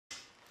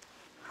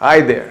Hi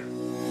there,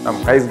 I'm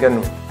Qais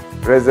Ganoun,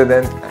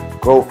 President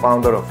and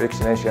co-founder of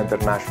Exponential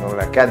International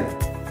Academy.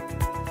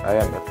 I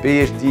am a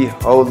PhD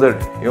holder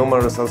in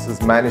Human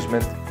Resources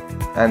Management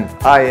and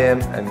I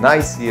am an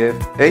ICF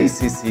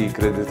ACC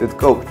accredited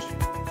coach.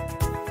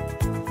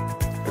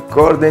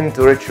 According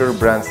to Richard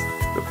Branson,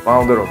 the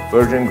founder of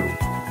Virgin Group,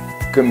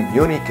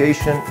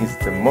 communication is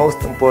the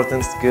most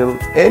important skill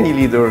any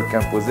leader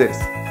can possess.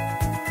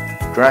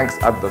 It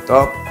ranks at the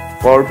top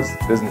Forbes,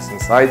 Business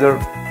Insider,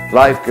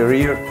 Life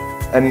Career,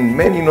 and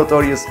many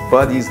notorious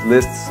bodies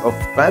lists of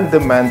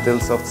fundamental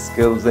soft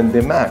skills in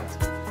demand.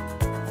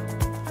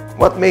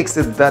 What makes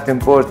it that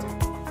important?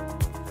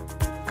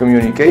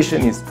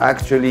 Communication is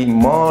actually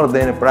more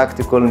than a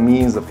practical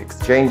means of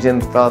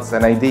exchanging thoughts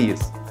and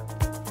ideas.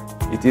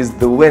 It is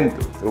the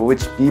window through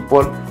which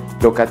people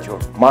look at your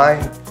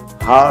mind,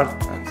 heart,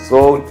 and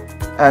soul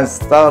and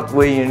start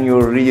weighing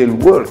your real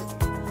worth.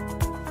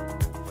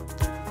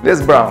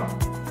 Les Brown,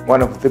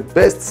 one of the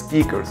best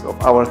speakers of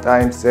our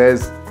time,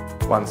 says,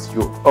 "Once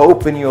you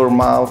open your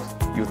mouth,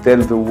 you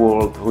tell the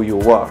world who you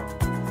are."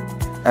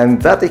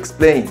 And that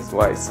explains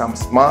why some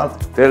smart,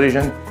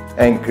 intelligent,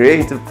 and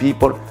creative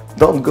people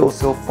don't go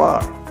so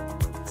far,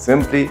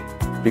 simply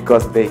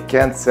because they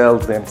can't sell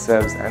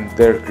themselves and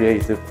their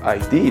creative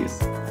ideas.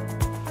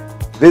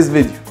 This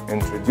video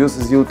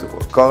introduces you to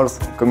a course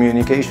on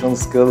communication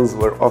skills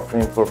we're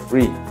offering for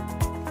free,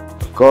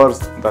 a course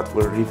that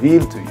will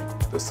reveal to you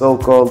the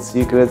so-called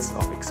secrets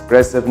of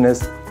expressiveness,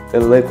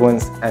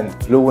 eloquence, and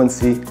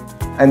fluency,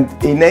 and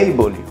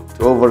enable you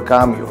to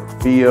overcome your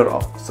fear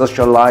of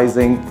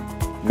socializing,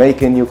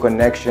 making new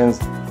connections,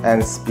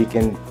 and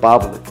speaking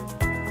publicly.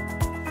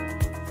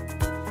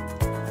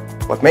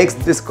 What makes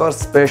this course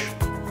special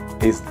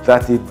is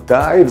that it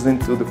dives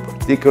into the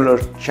particular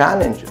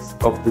challenges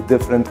of the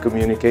different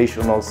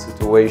communicational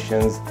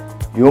situations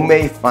you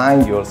may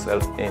find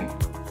yourself in.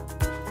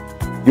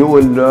 You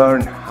will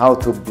learn how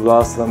to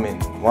blossom in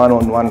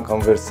one-on-one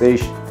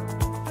conversation,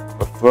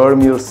 affirm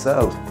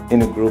yourself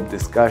in a group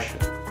discussion,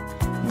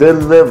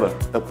 deliver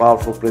a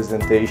powerful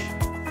presentation,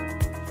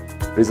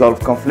 resolve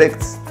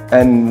conflicts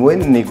and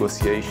win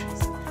negotiations,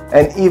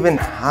 and even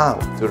how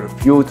to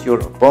refute your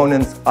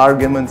opponent's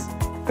arguments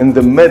in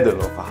the middle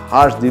of a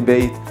harsh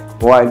debate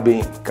while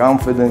being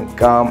confident,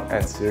 calm,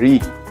 and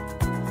serene.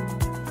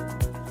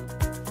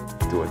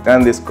 To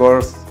attend this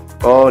course,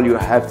 all you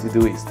have to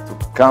do is to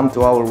come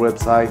to our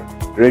website,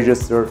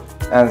 register,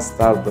 and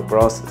start the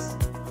process.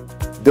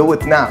 Do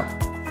it now.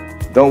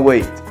 Don't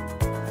wait.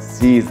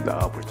 Seize the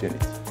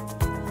opportunity.